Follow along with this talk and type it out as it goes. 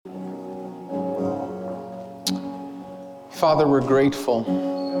Father, we're grateful,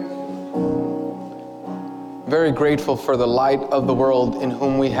 very grateful for the light of the world in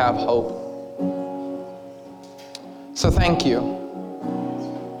whom we have hope. So thank you.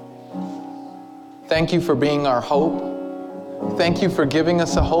 Thank you for being our hope. Thank you for giving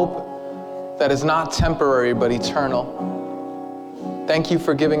us a hope that is not temporary but eternal. Thank you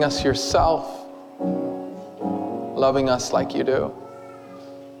for giving us yourself, loving us like you do.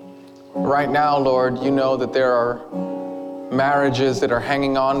 Right now, Lord, you know that there are marriages that are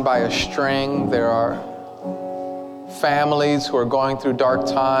hanging on by a string. There are families who are going through dark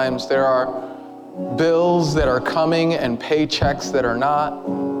times. There are bills that are coming and paychecks that are not.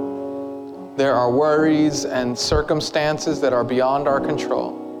 There are worries and circumstances that are beyond our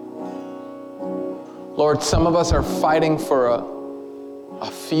control. Lord, some of us are fighting for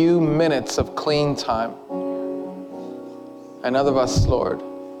a few minutes of clean time. And other of us, Lord,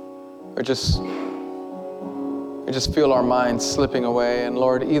 we just feel our minds slipping away. And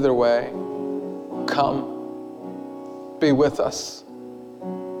Lord, either way, come, be with us,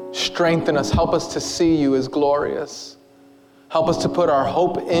 strengthen us, help us to see you as glorious. Help us to put our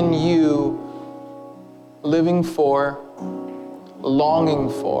hope in you, living for, longing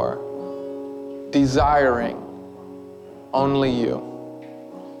for, desiring only you.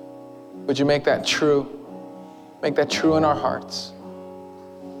 Would you make that true? Make that true in our hearts.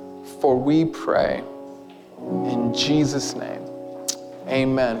 For we pray in Jesus' name.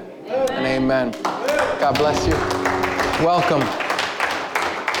 Amen and amen. God bless you. Welcome.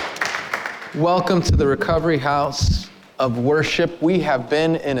 Welcome to the Recovery House of Worship. We have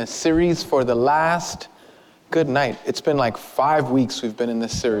been in a series for the last, good night. It's been like 5 weeks we've been in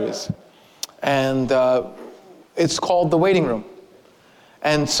this series. And it's called The Waiting Room.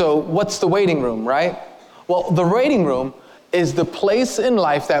 And so what's the waiting room, right? Well, the waiting room is the place in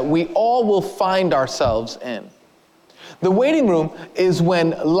life that we all will find ourselves in. The waiting room is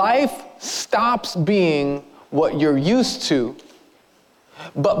when life stops being what you're used to,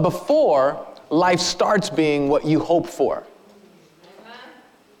 but before life starts being what you hope for.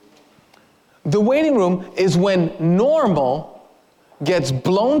 The waiting room is when normal gets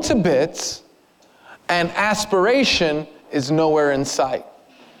blown to bits and aspiration is nowhere in sight.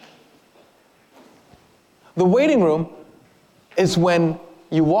 The waiting room is when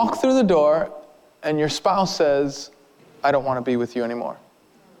you walk through the door and your spouse says, I don't want to be with you anymore.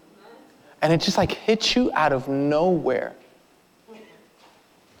 And it just like hits you out of nowhere.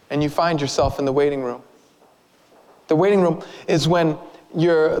 And you find yourself in the waiting room. The waiting room is when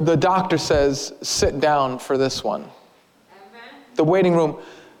the doctor says, sit down for this one. The waiting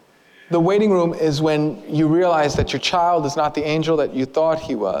room is when you realize that your child is not the angel that you thought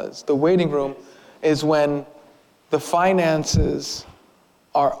he was. The waiting room is when the finances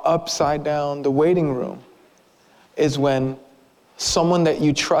are upside down. The waiting room is when someone that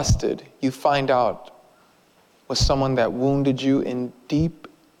you trusted, you find out was someone that wounded you in deep,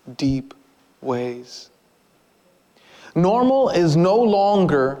 deep ways. Normal is no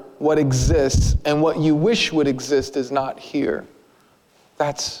longer what exists, and what you wish would exist is not here.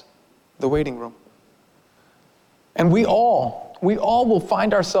 That's the waiting room. And we all will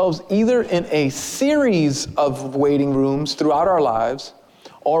find ourselves either in a series of waiting rooms throughout our lives,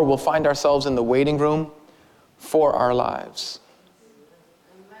 or we'll find ourselves in the waiting room for our lives.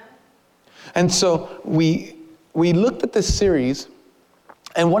 And so we looked at this series,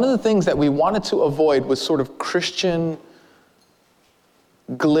 and one of the things that we wanted to avoid was sort of Christian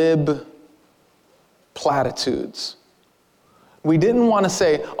glib platitudes. We didn't want to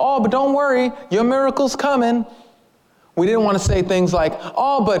say, oh, but don't worry, your miracle's coming. We didn't want to say things like,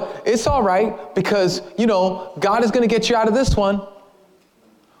 oh, but it's all right because, God is going to get you out of this one.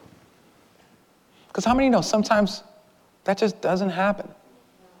 Because how many know sometimes that just doesn't happen?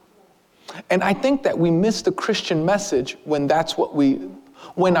 And I think that we miss the Christian message when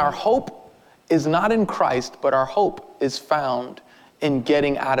when our hope is not in Christ, but our hope is found in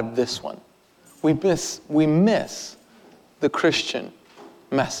getting out of this one. We miss the Christian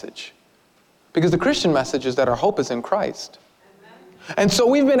message. Because the Christian message is that our hope is in Christ. And so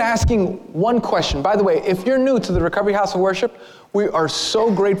we've been asking one question. By the way, if you're new to the Recovery House of Worship, we are so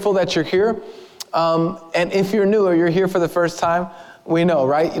grateful that you're here. And if you're new or you're here for the first time, we know,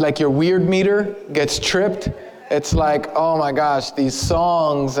 right? Like your weird meter gets tripped. It's like, oh my gosh, these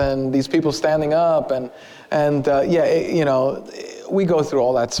songs and these people standing up and we go through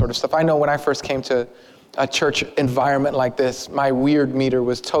all that sort of stuff. I know when I first came to a church environment like this, my weird meter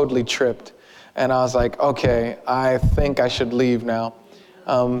was totally tripped. And I was like, okay, I think I should leave now.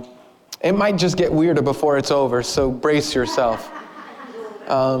 It might just get weirder before it's over, so brace yourself.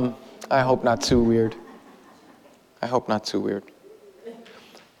 I hope not too weird. I hope not too weird.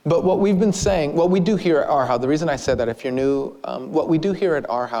 But what we've been saying, what we do here at Arhau, the reason I said that if you're new, what we do here at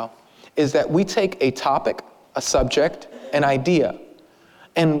Arhau is that we take a topic, a subject, an idea,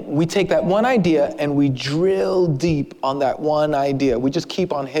 and we take that one idea and we drill deep on that one idea. We just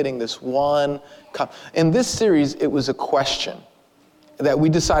keep on hitting this one. In this series, it was a question that we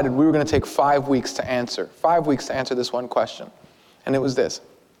decided we were going to take 5 weeks to answer. 5 weeks to answer this one question. And it was this: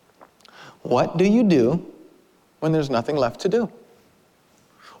 what do you do when there's nothing left to do?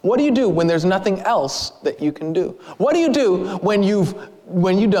 What do you do when there's nothing else that you can do? What do you do when you've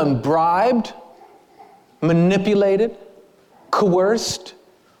done bribed, manipulated, coerced,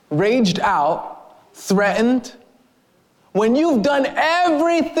 raged out, threatened? When you've done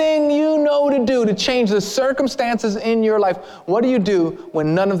everything you know to do to change the circumstances in your life, what do you do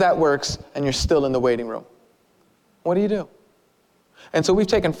when none of that works and you're still in the waiting room? What do you do? And so we've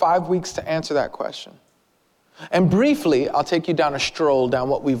taken 5 weeks to answer that question. And briefly, I'll take you down a stroll down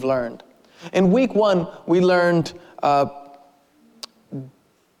what we've learned. In week 1, we learned,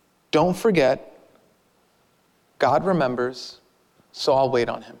 don't forget, God remembers, so I'll wait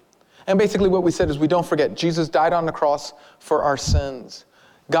on him. And basically what we said is we don't forget, Jesus died on the cross for our sins.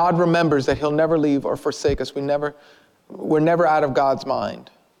 God remembers that he'll never leave or forsake us. We're never out of God's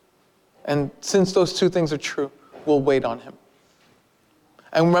mind. And since those two things are true, we'll wait on him.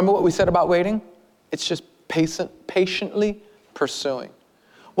 And remember what we said about waiting? It's just patiently pursuing.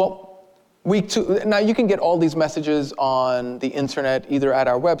 Well, week 2, now you can get all these messages on the internet, either at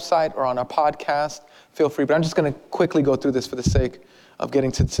our website or on our podcast. Feel free, but I'm just going to quickly go through this for the sake of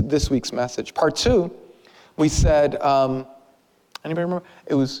getting to this week's message. Part 2, we said, anybody remember?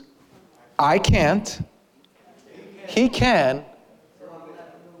 It was, I can't, he can,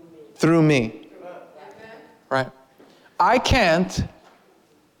 through me. Right? I can't,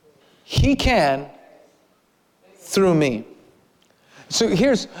 he can, through me. So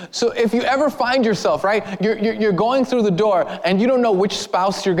if you ever find yourself, right, you're going through the door and you don't know which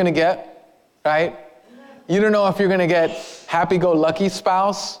spouse you're going to get, right? You don't know if you're going to get happy-go-lucky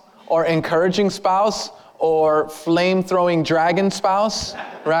spouse or encouraging spouse or flame-throwing dragon spouse,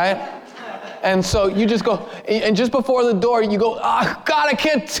 right? And so you just go, and just before the door, you go, oh, God, I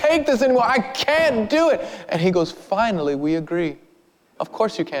can't take this anymore. I can't do it. And he goes, finally, we agree. Of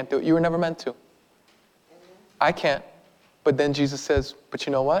course you can't do it. You were never meant to. I can't. But then Jesus says, but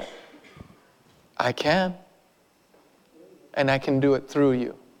you know what? I can. And I can do it through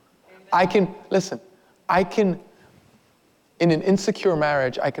you. I can, in an insecure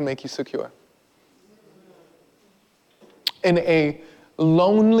marriage, I can make you secure. In a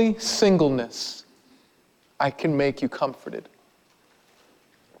lonely singleness, I can make you comforted.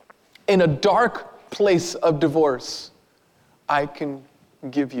 In a dark place of divorce, I can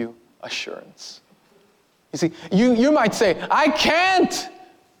give you assurance. You see, you might say, I can't.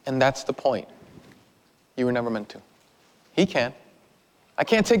 And that's the point. You were never meant to. He can. I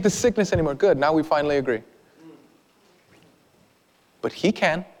can't take the sickness anymore. Good, now we finally agree. But he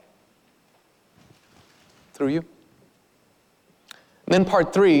can. Through you. And then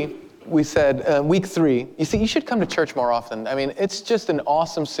part 3, we said, week 3, you see, you should come to church more often. I mean, it's just an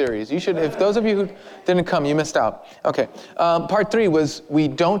awesome series. You should, if those of you who didn't come, you missed out. Okay, part 3 was, we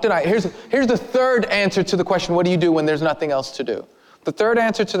don't deny. Here's the third answer to the question, what do you do when there's nothing else to do? The third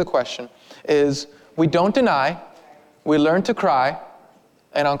answer to the question is, we don't deny, we learn to cry,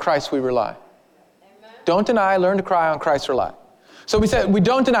 and on Christ we rely. Amen. Don't deny, learn to cry, on Christ rely. So we said, we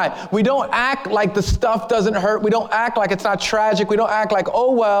don't deny. We don't act like the stuff doesn't hurt. We don't act like it's not tragic. We don't act like,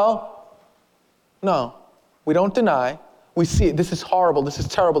 oh, well. No, we don't deny. We see it. This is horrible. This is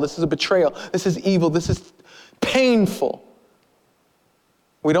terrible. This is a betrayal. This is evil. This is painful.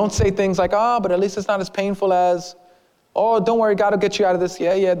 We don't say things like, oh, but at least it's not as painful as, oh, don't worry, God will get you out of this.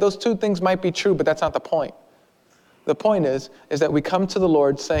 Yeah, those two things might be true, but that's not the point. The point is that we come to the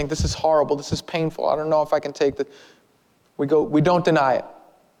Lord saying, this is horrible. This is painful. I don't know if I can take this. We don't deny it.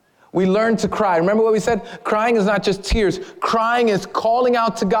 We learn to cry. Remember what we said? Crying is not just tears. Crying is calling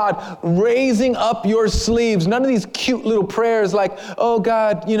out to God, raising up your sleeves. None of these cute little prayers like, oh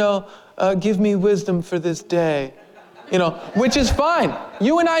God, give me wisdom for this day. Which is fine.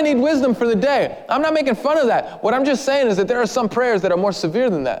 You and I need wisdom for the day. I'm not making fun of that. What I'm just saying is that there are some prayers that are more severe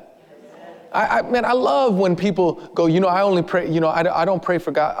than that. I love when people go, I only pray, I don't pray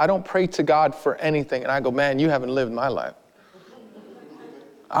for God. I don't pray to God for anything. And I go, man, you haven't lived my life.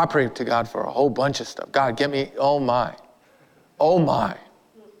 I pray to God for a whole bunch of stuff. God, get me, oh my.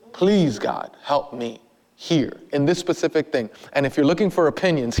 Please, God, help me here in this specific thing. And if you're looking for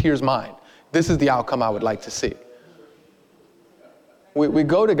opinions, here's mine. This is the outcome I would like to see. We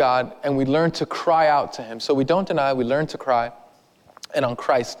go to God and we learn to cry out to him. So we don't deny, we learn to cry. And on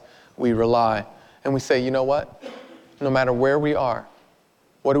Christ, we rely. And we say, you know what? No matter where we are,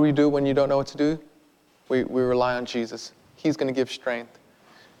 what do we do when you don't know what to do? We rely on Jesus. He's going to give strength.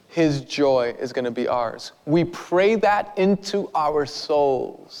 His joy is going to be ours. We pray that into our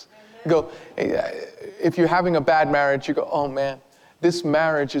souls. Go, if you're having a bad marriage, you go, oh man, this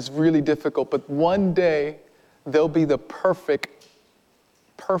marriage is really difficult, but one day there'll be the perfect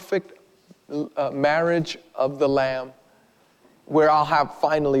marriage of the Lamb where I'll have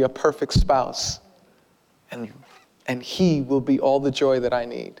finally a perfect spouse. And he will be all the joy that I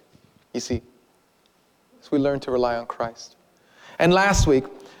need. You see, so we learn to rely on Christ. And last week,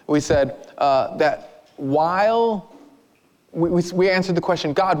 we said that while we answered the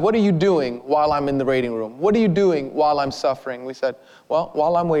question, God, what are you doing while I'm in the waiting room? What are you doing while I'm suffering? We said, well,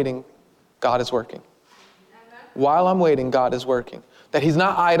 while I'm waiting, God is working. While I'm waiting, God is working. That he's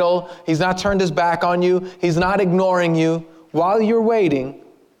not idle. He's not turned his back on you. He's not ignoring you. While you're waiting,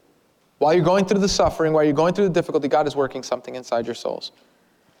 while you're going through the suffering, while you're going through the difficulty, God is working something inside your souls.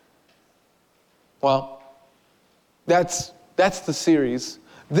 Well, that's the series.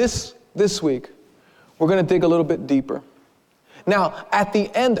 This week, we're going to dig a little bit deeper. Now, at the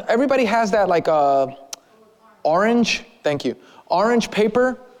end, everybody has that like orange, thank you, orange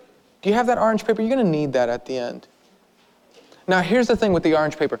paper. Do you have that orange paper? You're going to need that at the end. Now, here's the thing with the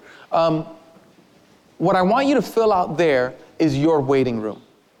orange paper. What I want you to fill out there is your waiting room.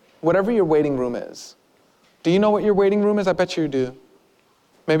 Whatever your waiting room is. Do you know what your waiting room is? I bet you do.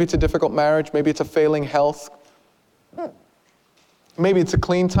 Maybe it's a difficult marriage. Maybe it's a failing health. Maybe it's a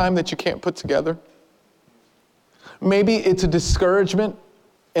clean time that you can't put together. Maybe it's a discouragement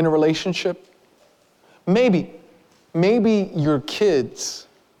in a relationship. Maybe your kids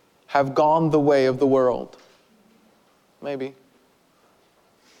have gone the way of the world. Maybe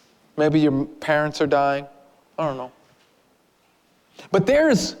your parents are dying. I don't know. But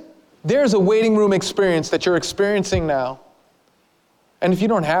there's a waiting room experience that you're experiencing now. And if you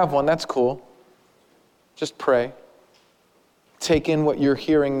don't have one, that's cool. Just pray. Take in what you're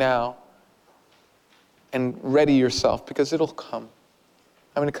hearing now and ready yourself because it'll come.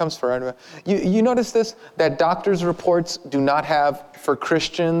 I mean, it comes for everyone. You notice this? That doctors' reports do not have for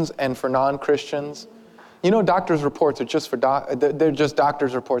Christians and for non-Christians. You know, doctors' reports are just they're just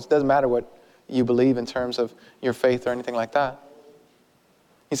doctors' reports. It doesn't matter what you believe in terms of your faith or anything like that.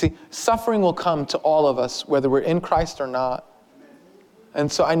 You see, suffering will come to all of us, whether we're in Christ or not.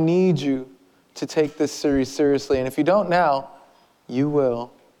 And so I need you to take this series seriously. And if you don't now, you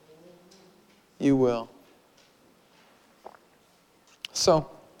will. You will. So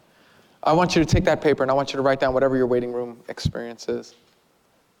I want you to take that paper and I want you to write down whatever your waiting room experience is.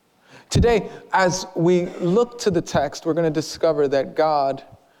 Today, as we look to the text, we're going to discover that God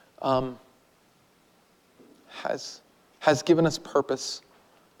has given us purpose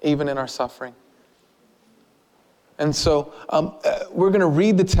even in our suffering. And so we're going to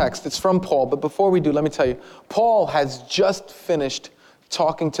read the text. It's from Paul. But before we do, let me tell you, Paul has just finished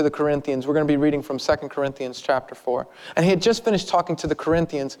talking to the Corinthians. We're going to be reading from 2 Corinthians chapter 4. And he had just finished talking to the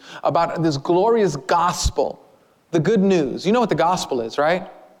Corinthians about this glorious gospel, the good news. You know what the gospel is, right?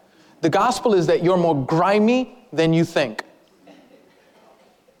 The gospel is that you're more grimy than you think.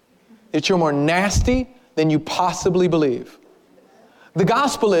 That you're more nasty than you possibly believe. The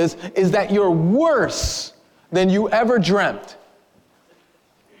gospel is that you're worse than you ever dreamt.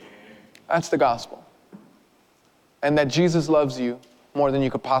 That's the gospel. And that Jesus loves you more than you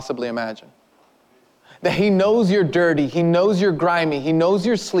could possibly imagine. That he knows you're dirty, he knows you're grimy, he knows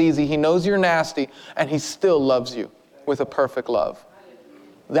you're sleazy, he knows you're nasty, and he still loves you with a perfect love.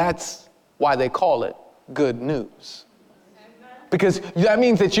 That's why they call it good news. Because that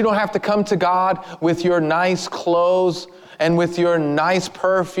means that you don't have to come to God with your nice clothes and with your nice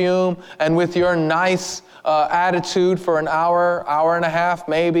perfume and with your nice attitude for an hour and a half,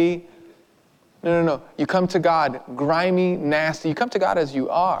 maybe. No. You come to God grimy, nasty. You come to God as you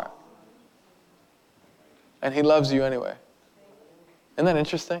are. And he loves you anyway. Isn't that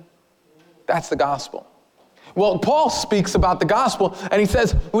interesting? That's the gospel. Well, Paul speaks about the gospel, and he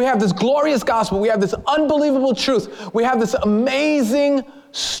says, we have this glorious gospel. We have this unbelievable truth. We have this amazing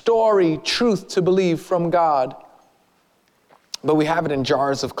story, truth to believe from God. But we have it in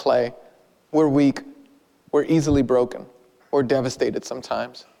jars of clay. We're weak. We're easily broken. We're devastated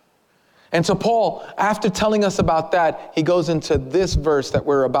sometimes. And so Paul, after telling us about that, he goes into this verse that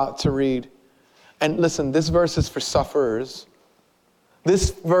we're about to read. And listen, this verse is for sufferers.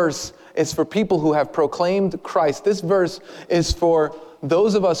 This verse is for people who have proclaimed Christ. This verse is for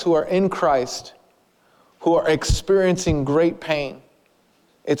those of us who are in Christ, who are experiencing great pain.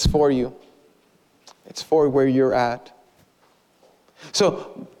 It's for you. It's for where you're at.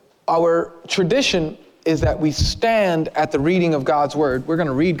 So our tradition is that we stand at the reading of God's word. We're going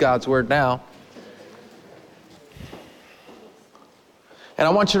to read God's word now. And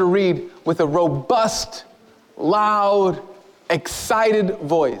I want you to read with a robust, loud, excited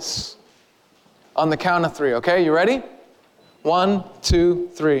voice on the count of 3, okay? You ready? 1, 2,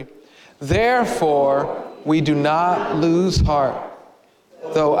 3. Therefore, we do not lose heart,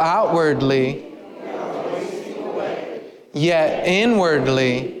 though outwardly, yet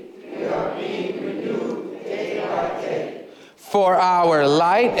inwardly, for our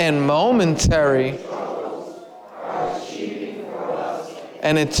light and momentary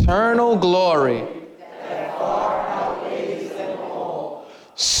and eternal glory,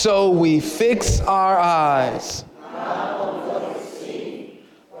 so we fix our eyes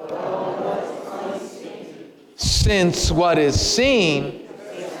since what is seen,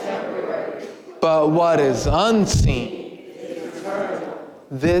 but what is unseen.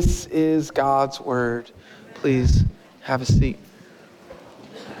 This is God's word. Please have a seat.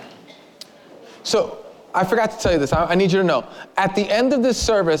 So, I forgot to tell you this. I need you to know. At the end of this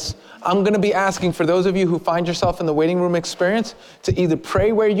service, I'm going to be asking for those of you who find yourself in the waiting room experience to either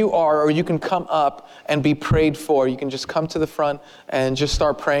pray where you are, or you can come up and be prayed for. You can just come to the front and just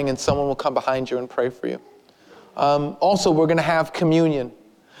start praying, and someone will come behind you and pray for you. Also, we're going to have communion.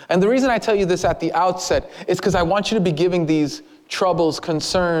 And the reason I tell you this at the outset is because I want you to be giving these troubles,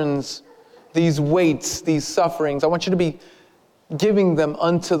 concerns, these weights, these sufferings. I want you to be giving them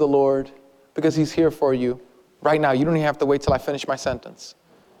unto the Lord, because he's here for you right now. You don't even have to wait till I finish my sentence.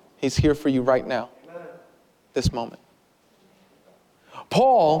 He's here for you right now, this moment.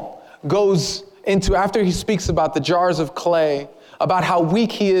 Paul goes into, after he speaks about the jars of clay, about how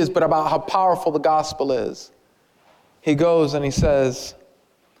weak he is, but about how powerful the gospel is, he goes and he says,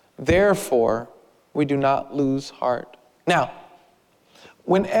 therefore, we do not lose heart. Now,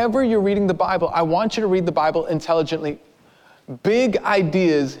 whenever you're reading the Bible, I want you to read the Bible intelligently. Big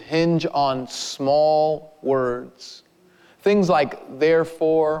ideas hinge on small words. Things like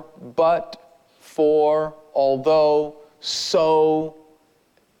therefore, but, for, although, so,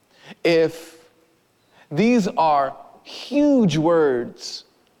 if. These are huge words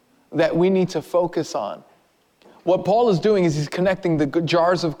that we need to focus on. What Paul is doing is he's connecting the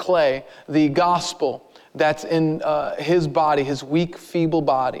jars of clay, the gospel that's in his body, his weak, feeble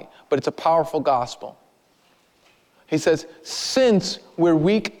body, but it's a powerful gospel. He says, since we're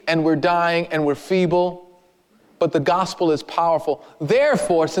weak and we're dying and we're feeble, but the gospel is powerful,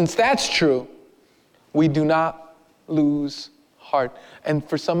 therefore, since that's true, we do not lose heart. And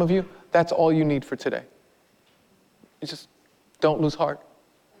for some of you, that's all you need for today. You just don't lose heart.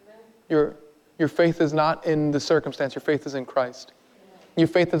 Your faith is not in the circumstance. Your faith is in Christ. Your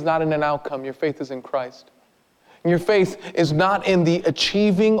faith is not in an outcome. Your faith is in Christ. And your faith is not in the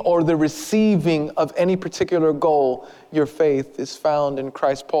achieving or the receiving of any particular goal. Your faith is found in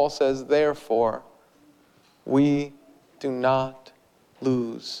Christ. Paul says, therefore, we do not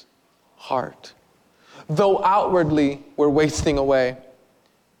lose heart. Though outwardly we're wasting away,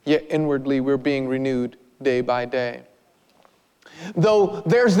 yet inwardly we're being renewed day by day. Though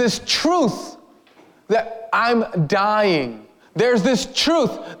there's this truth that I'm dying, there's this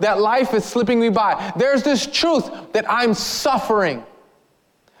truth that life is slipping me by, there's this truth that I'm suffering.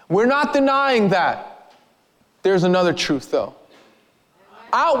 We're not denying that. There's another truth though.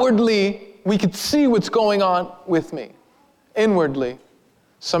 Outwardly, we could see what's going on with me. Inwardly,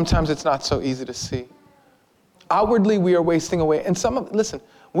 sometimes it's not so easy to see. Outwardly, we are wasting away. And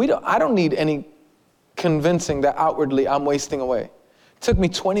I don't need any convincing that outwardly I'm wasting away. It took me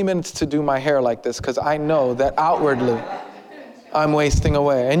 20 minutes to do my hair like this because I know that outwardly I'm wasting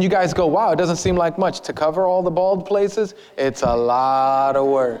away. And you guys go, wow, it doesn't seem like much. To cover all the bald places, it's a lot of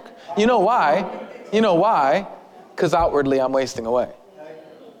work. You know why? Because outwardly I'm wasting away.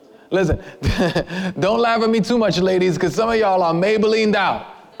 Listen, don't laugh at me too much, ladies, because some of y'all are Maybellined out,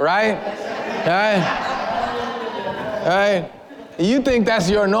 right? Right? You think that's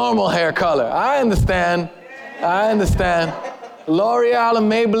your normal hair color. I understand. L'Oreal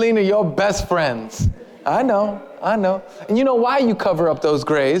and Maybelline are your best friends. I know. And you know why you cover up those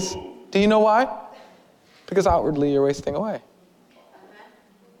grays? Do you know why? Because outwardly you're wasting away.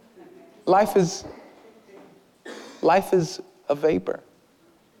 Life is a vapor.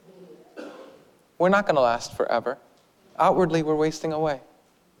 We're not going to last forever. Outwardly, we're wasting away.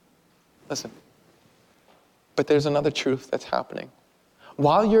 Listen. But there's another truth that's happening.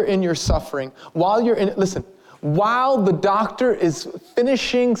 While you're in your suffering, while the doctor is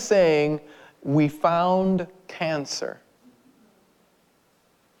finishing saying, we found cancer.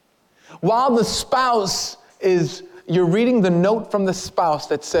 While the spouse you're reading the note from the spouse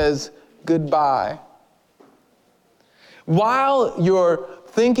that says goodbye. While you're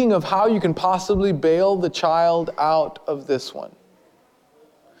thinking of how you can possibly bail the child out of this one.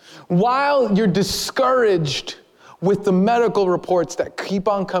 While you're discouraged with the medical reports that keep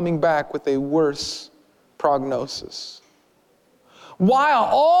on coming back with a worse prognosis. While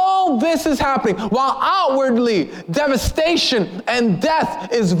all this is happening, while outwardly devastation and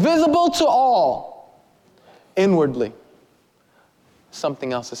death is visible to all, inwardly,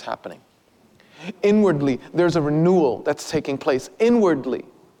 something else is happening. Inwardly, there's a renewal that's taking place. Inwardly,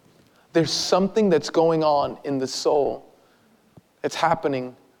 there's something that's going on in the soul. It's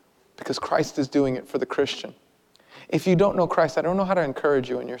happening because Christ is doing it for the Christian. If you don't know Christ, I don't know how to encourage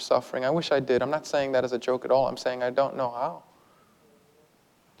you in your suffering. I wish I did. I'm not saying that as a joke at all. I'm saying I don't know how.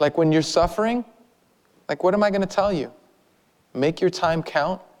 Like when you're suffering, like what am I going to tell you? Make your time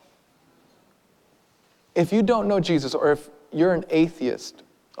count. If you don't know Jesus, or if you're an atheist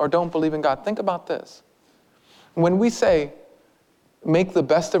or don't believe in God, think about this. When we say, make the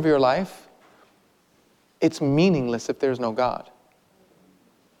best of your life, it's meaningless if there's no God.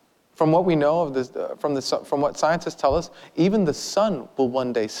 From what we know of this, from what scientists tell us, even the sun will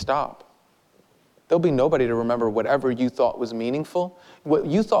one day stop. There'll be nobody to remember whatever you thought was meaningful. What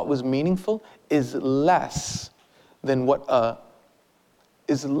you thought was meaningful is less than what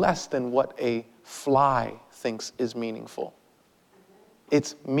a fly thinks is meaningful.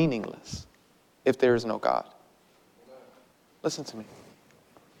 It's meaningless if there is no God. Listen to me.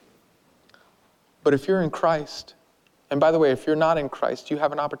 But if you're in Christ, and by the way, if you're not in Christ, you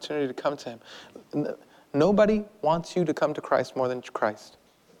have an opportunity to come to him. Nobody wants you to come to Christ more than Christ.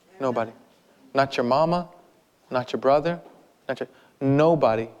 Nobody. Not your mama, not your brother,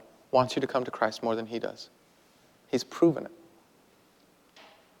 nobody wants you to come to Christ more than he does. He's proven it.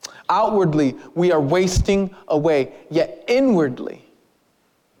 Outwardly, we are wasting away, yet inwardly,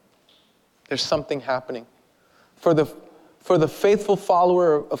 there's something happening. For the faithful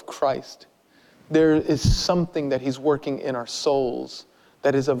follower of Christ, there is something that he's working in our souls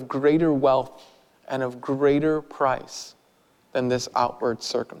that is of greater wealth and of greater price than this outward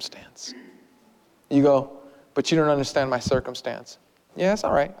circumstance. You go, but you don't understand my circumstance. Yeah, it's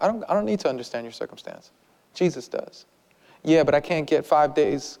all right. I don't need to understand your circumstance. Jesus does. Yeah, but I can't get 5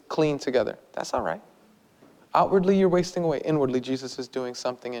 days clean together. That's all right. Outwardly, you're wasting away. Inwardly, Jesus is doing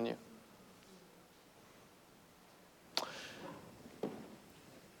something in you.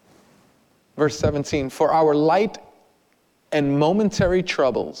 Verse 17, for our light and momentary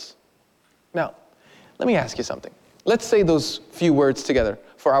troubles. Now, let me ask you something. Let's say those few words together.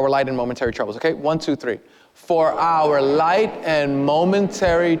 For our light and momentary troubles, okay? 1, 2, 3. For our light and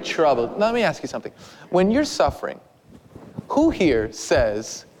momentary troubles. Now, let me ask you something. When you're suffering, who here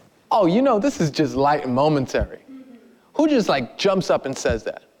says, oh, this is just light and momentary? Who just jumps up and says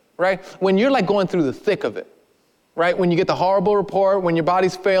that, right? When you're going through the thick of it, right? When you get the horrible report, when your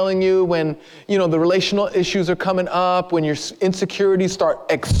body's failing you, when, the relational issues are coming up, when your insecurities start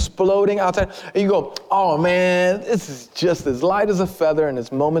exploding outside, and you go, oh man, this is just as light as a feather and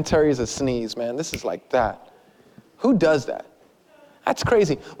as momentary as a sneeze, man. This is like that. Who does that? That's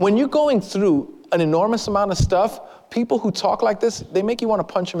crazy. When you're going through an enormous amount of stuff, people who talk like this, they make you want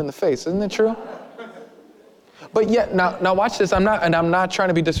to punch them in the face. Isn't it true? But yet, now watch this. I'm not trying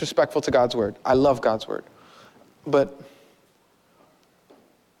to be disrespectful to God's word. I love God's word. But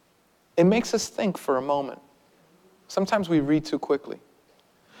it makes us think for a moment. Sometimes we read too quickly.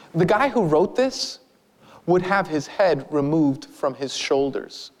 The guy who wrote this would have his head removed from his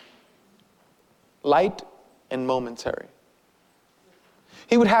shoulders. Light and momentary.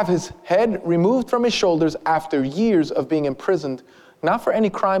 He would have his head removed from his shoulders after years of being imprisoned, not for any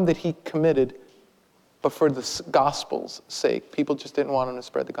crime that he committed, but for the gospel's sake. People just didn't want him to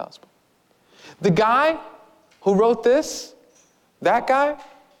spread the gospel. The guy who wrote this, that guy,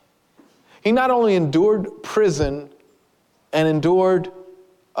 he not only endured prison and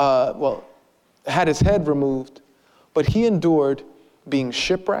had his head removed, but he endured being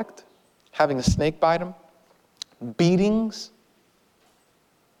shipwrecked, having a snake bite him, beatings.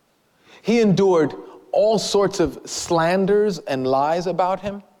 He endured all sorts of slanders and lies about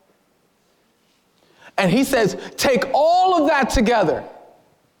him. And he says, take all of that together.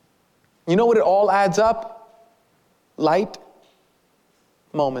 You know what it all adds up? Light,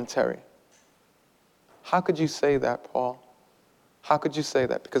 momentary. How could you say that, Paul? How could you say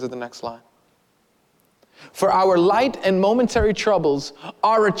that? Because of the next line. For our light and momentary troubles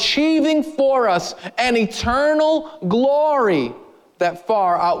are achieving for us an eternal glory that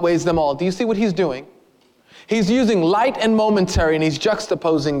far outweighs them all. Do you see what he's doing? He's using light and momentary, and he's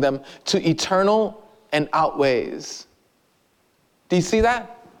juxtaposing them to eternal and outweighs. Do you see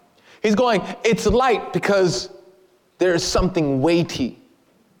that? He's going, it's light because there is something weighty.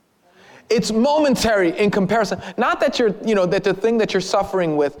 It's momentary in comparison. Not that that the thing that you're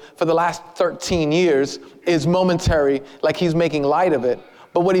suffering with for the last 13 years is momentary, like he's making light of it.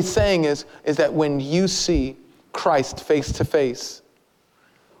 But what he's saying is that when you see Christ face to face,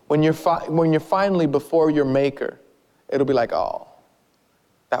 when you're finally before your Maker, it'll be like, oh,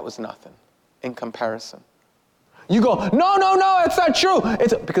 that was nothing in comparison. You go, no, it's not true.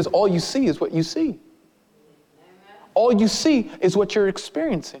 It's because all you see is what you see. All you see is what you're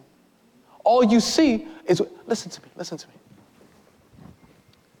experiencing. All you see is, listen to me.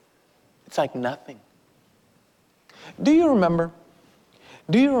 It's like nothing. Do you remember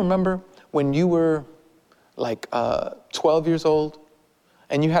when you were like 12 years old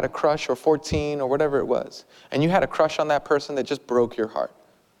and you had a crush, or 14 or whatever it was, and you had a crush on that person that just broke your heart?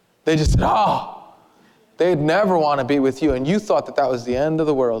 They just said, they'd never want to be with you, and you thought that was the end of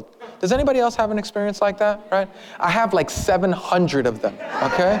the world. Does anybody else have an experience like that, right? I have like 700 of them,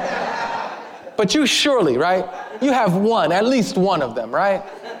 okay? But you surely, right? You have one, at least one of them, right?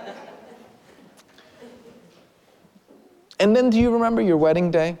 And then do you remember your wedding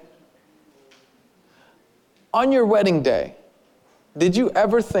day? On your wedding day, did you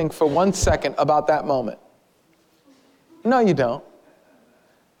ever think for 1 second about that moment? No, you don't.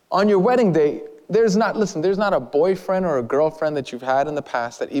 On your wedding day, there's not a boyfriend or a girlfriend that you've had in the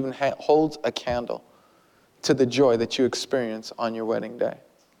past that even holds a candle to the joy that you experience on your wedding day,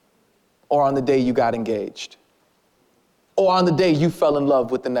 or on the day you got engaged, or on the day you fell in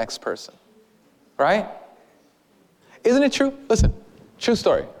love with the next person, right? Isn't it true? Listen, true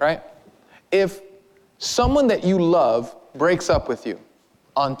story, right? If someone that you love breaks up with you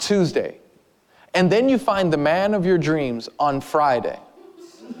on Tuesday, and then you find the man of your dreams on Friday,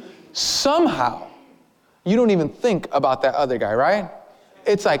 somehow you don't even think about that other guy, right?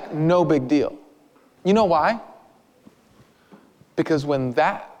 It's like no big deal. You know why? Because when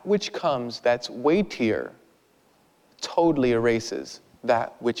that which comes that's weightier totally erases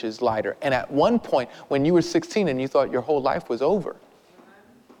that which is lighter. And at one point, when you were 16 and you thought your whole life was over,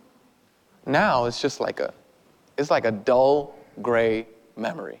 now it's just like a dull, gray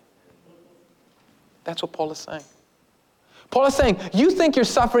memory. That's what Paul is saying. Paul is saying, you think your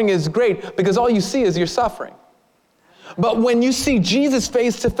suffering is great because all you see is your suffering. But when you see Jesus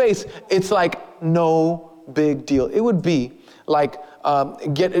face to face, it's like no big deal. It would be like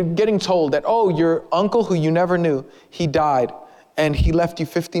getting told that, oh, your uncle who you never knew, he died and he left you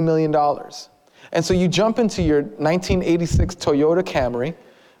 $50 million. And so you jump into your 1986 Toyota Camry,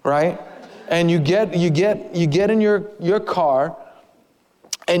 right? And you get in your car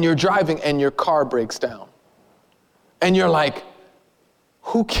and you're driving and your car breaks down. And you're like,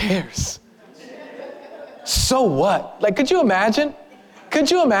 who cares? So what? Like, could you imagine?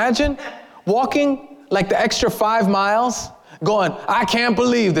 Could you imagine walking like the extra 5 miles going, I can't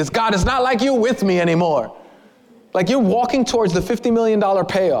believe this. God, it's not like you're with me anymore. Like you're walking towards the $50 million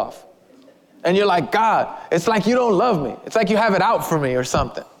payoff. And you're like, God, it's like you don't love me. It's like you have it out for me or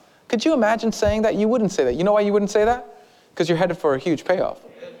something. Could you imagine saying that? You wouldn't say that. You know why you wouldn't say that? Because you're headed for a huge payoff.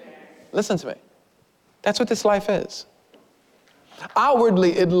 Listen to me. That's what this life is.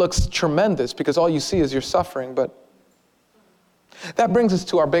 Outwardly, it looks tremendous because all you see is your suffering, but that brings us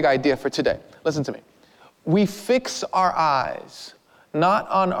to our big idea for today. Listen to me. We fix our eyes not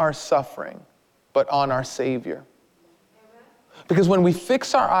on our suffering, but on our Savior. Because when we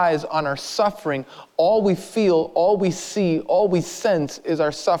fix our eyes on our suffering, all we feel, all we see, all we sense is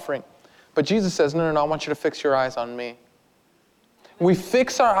our suffering. But Jesus says, no, I want you to fix your eyes on me. We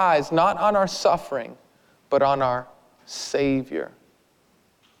fix our eyes not on our suffering, but on our Savior.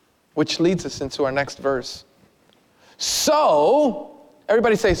 Which leads us into our next verse. So,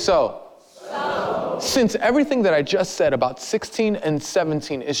 everybody say so. So. Since everything that I just said about 16 and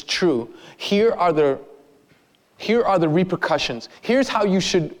 17 is true, here are the repercussions. Here's how you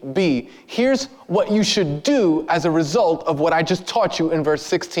should be. Here's what you should do as a result of what I just taught you in verse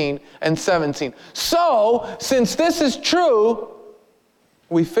 16 and 17. So, since this is true,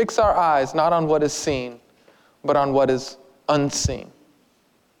 we fix our eyes not on what is seen, but on what is unseen.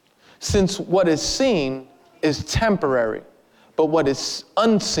 Since what is seen is temporary, but what is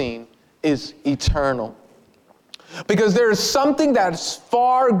unseen is eternal. Because there is something that's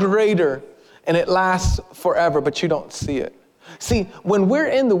far greater and it lasts forever, but you don't see it. See, when we're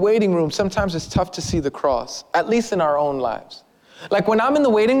in the waiting room, sometimes it's tough to see the cross, at least in our own lives. Like when I'm in the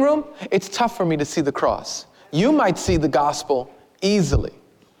waiting room, it's tough for me to see the cross. You might see the gospel easily.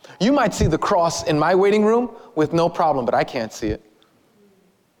 You might see the cross in my waiting room with no problem, but I can't see it.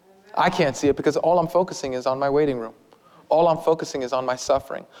 I can't see it because all I'm focusing is on my waiting room. All I'm focusing is on my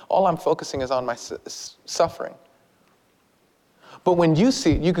suffering. All I'm focusing is on my suffering. But when you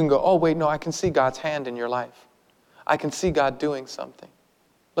see it, you can go, oh, wait, no, I can see God's hand in your life. I can see God doing something.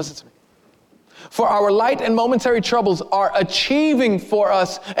 Listen to me. For our light and momentary troubles are achieving for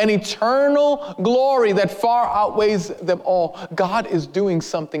us an eternal glory that far outweighs them all. God is doing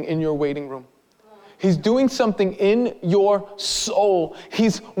something in your waiting room. He's doing something in your soul.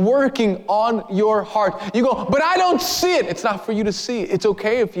 He's working on your heart. You go, but I don't see it. It's not for you to see. It's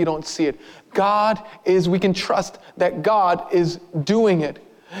okay if you don't see it. We can trust that God is doing it.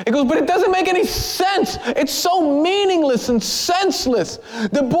 It goes, but it doesn't make any sense. It's so meaningless and senseless.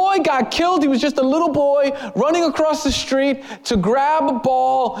 The boy got killed. He was just a little boy running across the street to grab a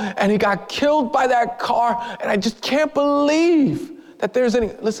ball, and he got killed by that car. And I just can't believe that there's any...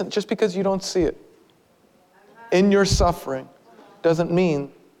 Listen, just because you don't see it in your suffering doesn't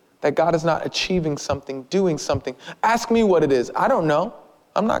mean that God is not achieving something, doing something. Ask me what it is. I don't know.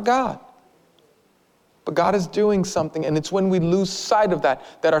 I'm not God. But God is doing something, and it's when we lose sight of that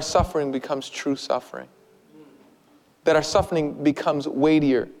our suffering becomes true suffering. That our suffering becomes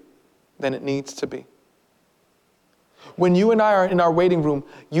weightier than it needs to be. When you and I are in our waiting room,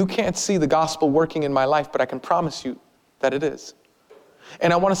 you can't see the gospel working in my life, but I can promise you that it is.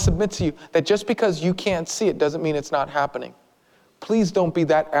 And I want to submit to you that just because you can't see it doesn't mean it's not happening. Please don't be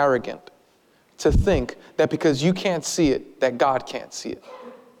that arrogant to think that because you can't see it, that God can't see it.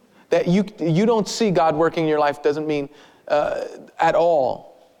 That you don't see God working in your life doesn't mean at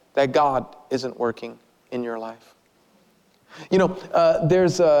all that God isn't working in your life. You know,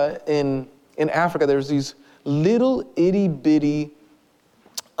 there's in Africa, there's these little itty bitty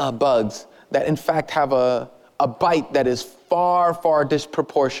bugs that in fact have a bite that is far, far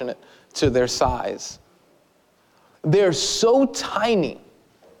disproportionate to their size. They're so tiny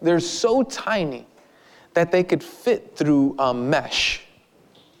that they could fit through mesh.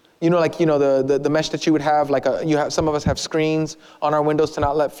 You know, like, the mesh that you would have, some of us have screens on our windows to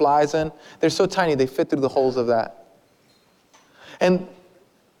not let flies in. They're so tiny, they fit through the holes of that. And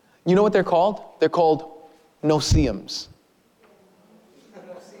you know what they're called? They're called no-see-ums.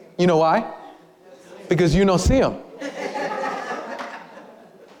 You know why? Because you no-see them.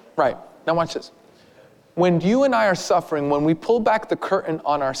 Right, now watch this. When you and I are suffering, when we pull back the curtain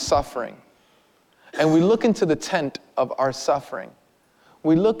on our suffering, and we look into the tent of our suffering,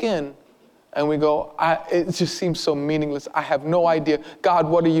 we look in and we go, it just seems so meaningless. I have no idea. God,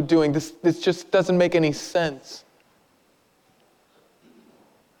 what are you doing? This just doesn't make any sense.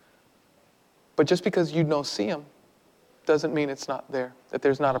 But just because you don't see him doesn't mean it's not there, that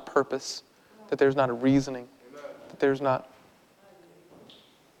there's not a purpose, that there's not a reasoning, that there's not.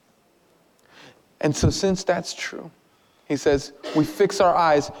 And so since that's true, he says, we fix our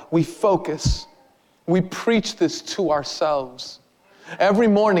eyes, we focus, we preach this to ourselves. Every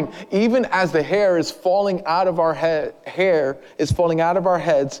morning, even as the hair is falling out of our heads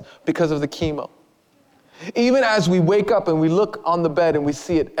because of the chemo. Even as we wake up and we look on the bed and we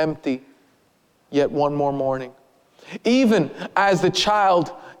see it empty, yet one more morning. Even as the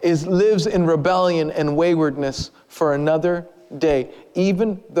child lives in rebellion and waywardness for another day,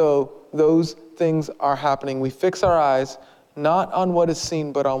 even though those things are happening, we fix our eyes not on what is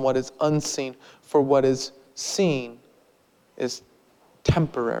seen, but on what is unseen. For what is seen is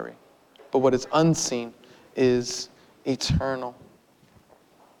temporary, but what is unseen is eternal.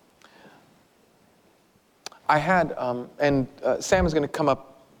 I had, Sam is going to come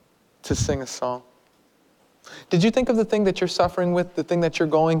up to sing a song. Did you think of the thing that you're suffering with, the thing that you're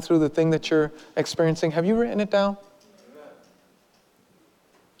going through, the thing that you're experiencing? Have you written it down?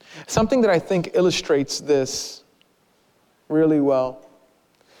 Something that I think illustrates this really well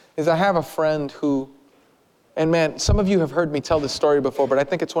is I have a friend who, and man, some of you have heard me tell this story before, but I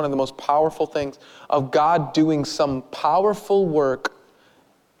think it's one of the most powerful things of God doing some powerful work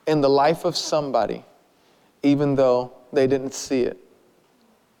in the life of somebody, even though they didn't see it.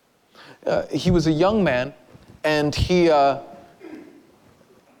 He was a young man, and he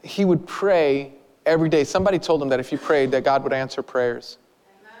would pray every day. Somebody told him that if he prayed, that God would answer prayers.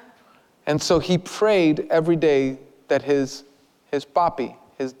 And so he prayed every day that his papi,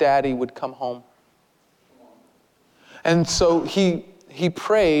 his daddy, would come home. And so he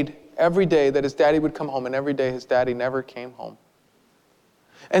prayed every day that his daddy would come home, and every day his daddy never came home.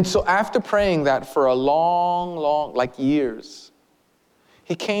 And so after praying that for a long, like years,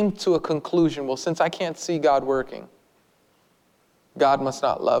 he came to a conclusion, well, since I can't see God working, God must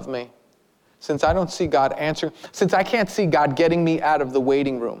not love me. Since I don't see God answering, since I can't see God getting me out of the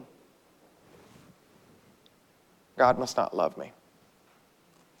waiting room, God must not love me.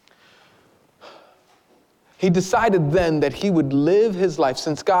 He decided then that he would live his life.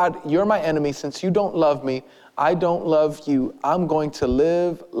 Since God, you're my enemy, since you don't love me, I don't love you, I'm going to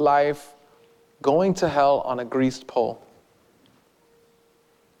live life going to hell on a greased pole.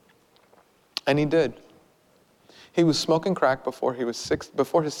 And he did. He was smoking crack before his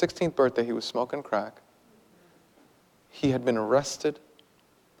 16th birthday. He was smoking crack. He had been arrested.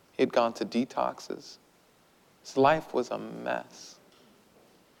 He had gone to detoxes. His life was a mess.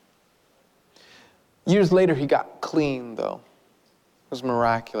 Years later, he got clean, though. It was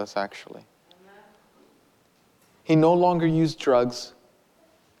miraculous, actually. He no longer used drugs.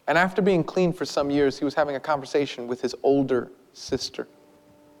 And after being clean for some years, he was having a conversation with his older sister.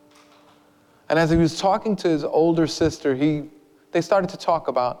 And as he was talking to his older sister, they started to talk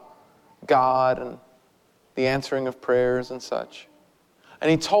about God and the answering of prayers and such. And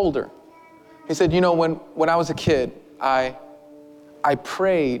he told her, he said, you know, when I was a kid, I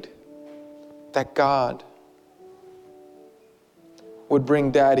prayed that God would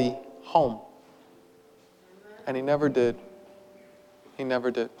bring Daddy home. And he never did. He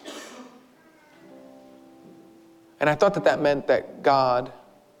never did. And I thought that meant that God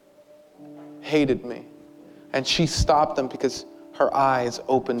hated me. And she stopped him because her eyes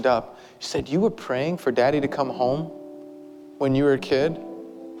opened up. She said, you were praying for Daddy to come home when you were a kid?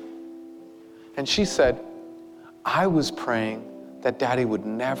 And she said, I was praying that Daddy would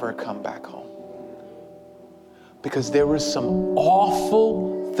never come back home. Because there were some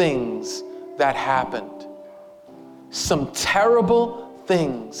awful things that happened. Some terrible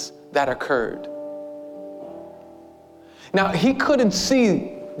things that occurred. Now, he couldn't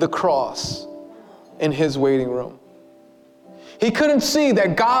see the cross in his waiting room. He couldn't see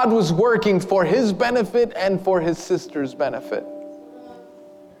that God was working for his benefit and for his sister's benefit.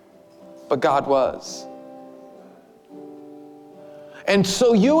 But God was. And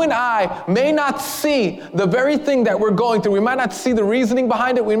so you and I may not see the very thing that we're going through. We might not see the reasoning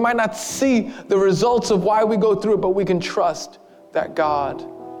behind it. We might not see the results of why we go through it, but we can trust that God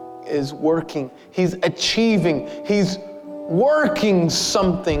is working. He's achieving. He's working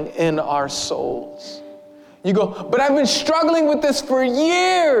something in our souls. You go, but I've been struggling with this for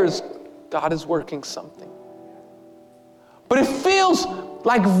years. God is working something. But it feels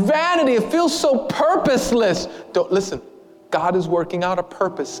like vanity. It feels so purposeless. Don't listen. God is working out a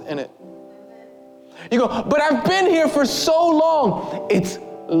purpose in it. You go, but I've been here for so long. It's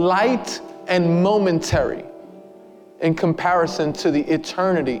light and momentary in comparison to the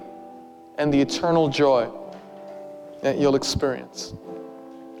eternity and the eternal joy that you'll experience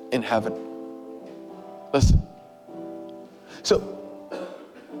in heaven. Listen. So,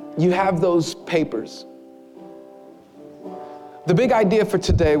 you have those papers. The big idea for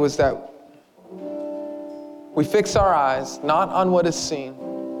today was that we fix our eyes not on what is seen.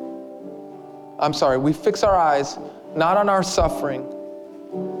 We fix our eyes not on our suffering,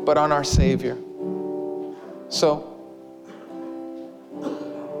 but on our Savior. So,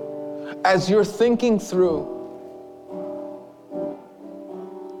 as you're thinking through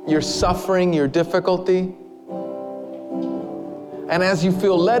your suffering, your difficulty, and as you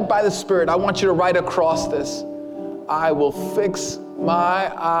feel led by the Spirit, I want you to write across this, I will fix my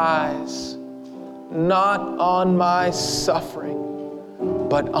eyes not on my suffering,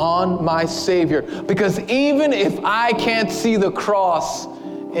 but on my Savior. Because even if I can't see the cross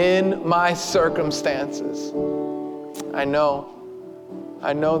in my circumstances, I know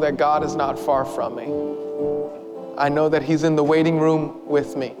that God is not far from me. I know that He's in the waiting room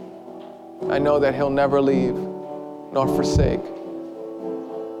with me. I know that He'll never leave nor forsake.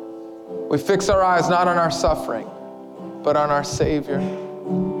 We fix our eyes not on our suffering, but on our Savior.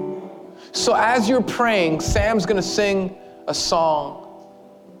 So as you're praying, Sam's going to sing a song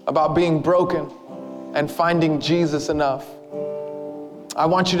about being broken and finding Jesus enough. I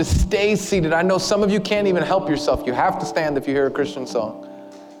want you to stay seated. I know some of you can't even help yourself. You have to stand if you hear a Christian song.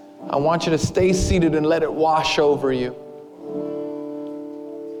 I want you to stay seated and let it wash over you.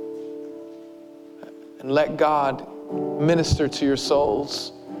 And let God minister to your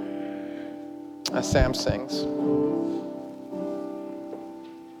souls as Sam sings.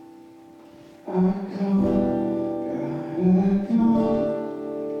 I come,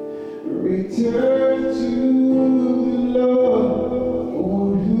 return to the Lord,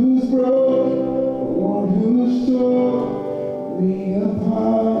 one who's broken, one who's torn me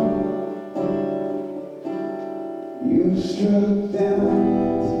apart. You struck down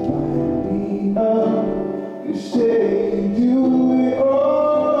to bind me up. You say you do it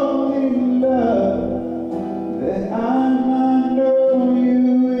all in love, that I might know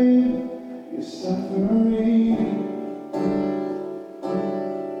you in your suffering.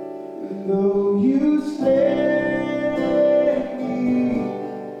 though you slay me,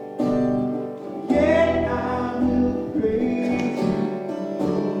 yet I will praise you.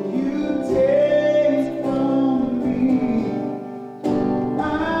 Though you take from me,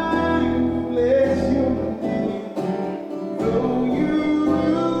 I will bless your name. Though you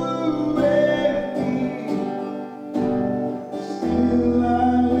ruin me, still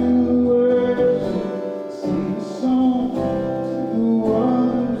I will worship, sing a song to the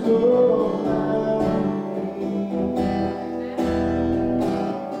one who's all I need.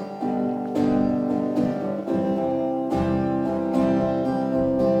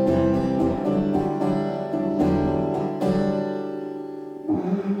 My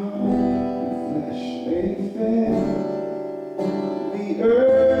heart, the flesh may fail, the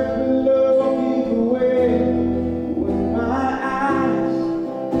earth below give away. When my eyes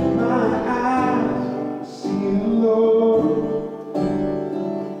see the Lord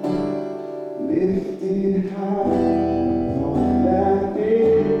lifted high on that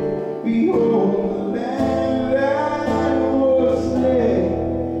day. Behold the Lamb that was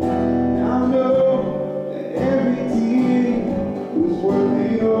slain. Now know that every tear was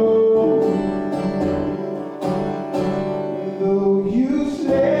worth it all. Though you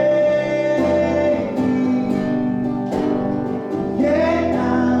slay me, yet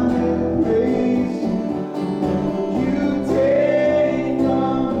I will praise you. You take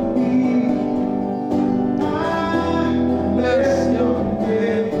from me, I bless your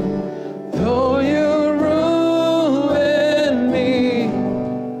name. Though you ruin me,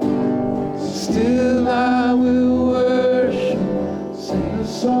 still I will worship, sing a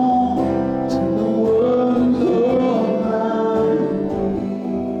song to the one who's all I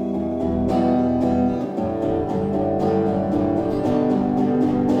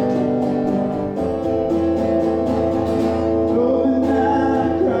Though the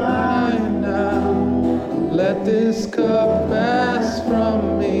night cry, cry now. Let this cup pass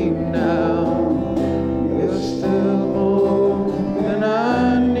from me now. You're still more than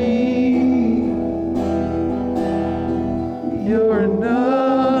I need. You're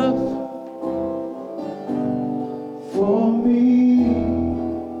enough for me,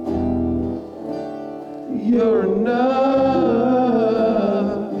 You're enough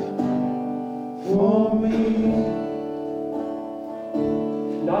for me.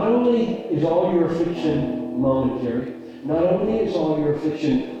 Not only is all your affliction momentary, not only is all your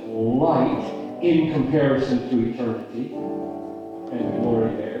affliction light in comparison to eternity and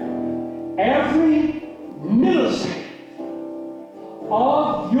glory there, every millisecond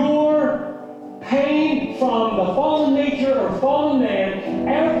of your pain from the fallen nature or fallen man,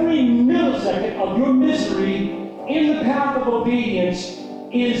 every millisecond of your misery in the path of obedience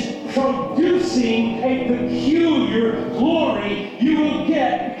is producing a peculiar glory you will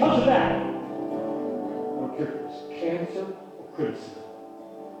get because of that. I don't care if it was cancer or criticism.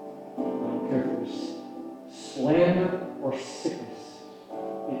 I don't care if it was slander or sickness.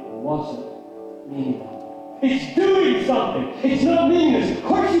 It wasn't meaningless. It's doing something. It's not meaningless. Of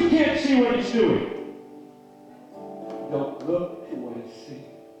course you can't see what it's doing. Don't look to what it's seeing.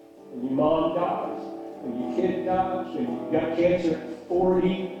 When your mom dies, when your kid dies, when you got cancer at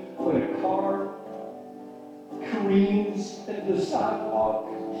 40, when a car careens into the sidewalk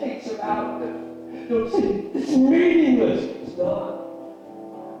and takes her out, don't say, it's meaningless. It's not.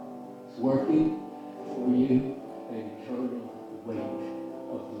 It's working for you an eternal weight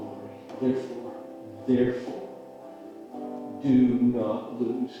of glory. Therefore, do not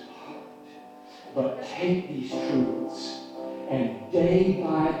lose heart, but take these truths and day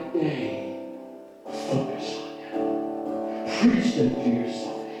by day focus on them. Preach them to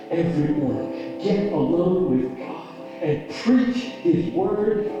yourself every morning. Get alone with God and preach His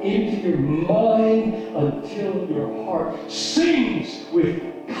word into your mind until your heart sings with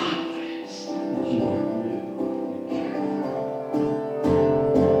confidence that you are new and cared for.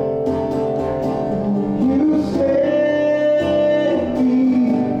 You save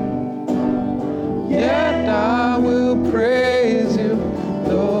me, Yet I will praise you,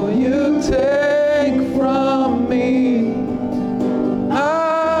 though you take from me.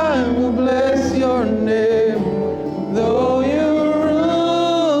 I will bless your name, though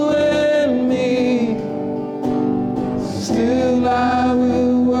you ruin me. Still I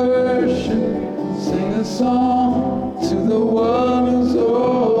will worship, sing a song to the one who's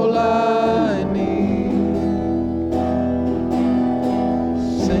all I need.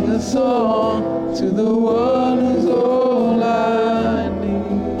 Sing a song to the one who's all I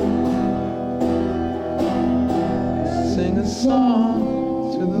need. Sing a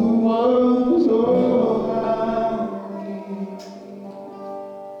song to the one who's all I need.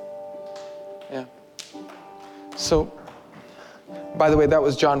 Yeah. So, by the way, that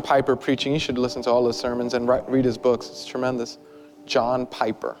was John Piper preaching. You should listen to all his sermons and read his books. It's tremendous. John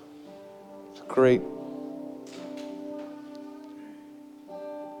Piper. It's great.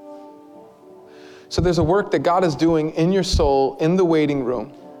 So there's a work that God is doing in your soul, in the waiting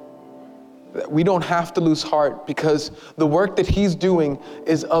room. We don't have to lose heart because the work that he's doing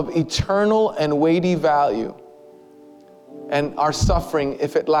is of eternal and weighty value. And our suffering,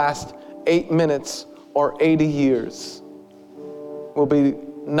 if it lasts 8 minutes or 80 years, will be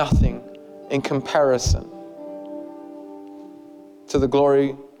nothing in comparison to the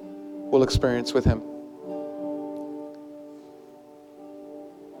glory we'll experience with him.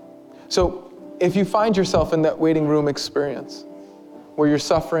 So if you find yourself in that waiting room experience where you're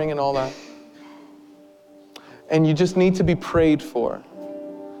suffering and all that, and you just need to be prayed for,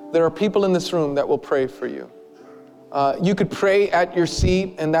 there are people in this room that will pray for you. You could pray at your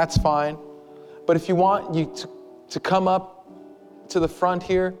seat, and that's fine. But if you want you to come up to the front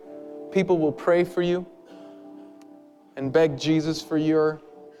here, people will pray for you and beg Jesus for your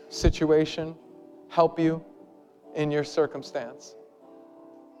situation, help you in your circumstance.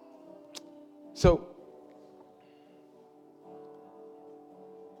 So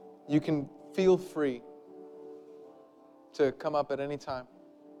you can feel free to come up at any time,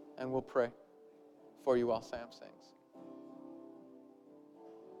 and we'll pray for you while Sam sings.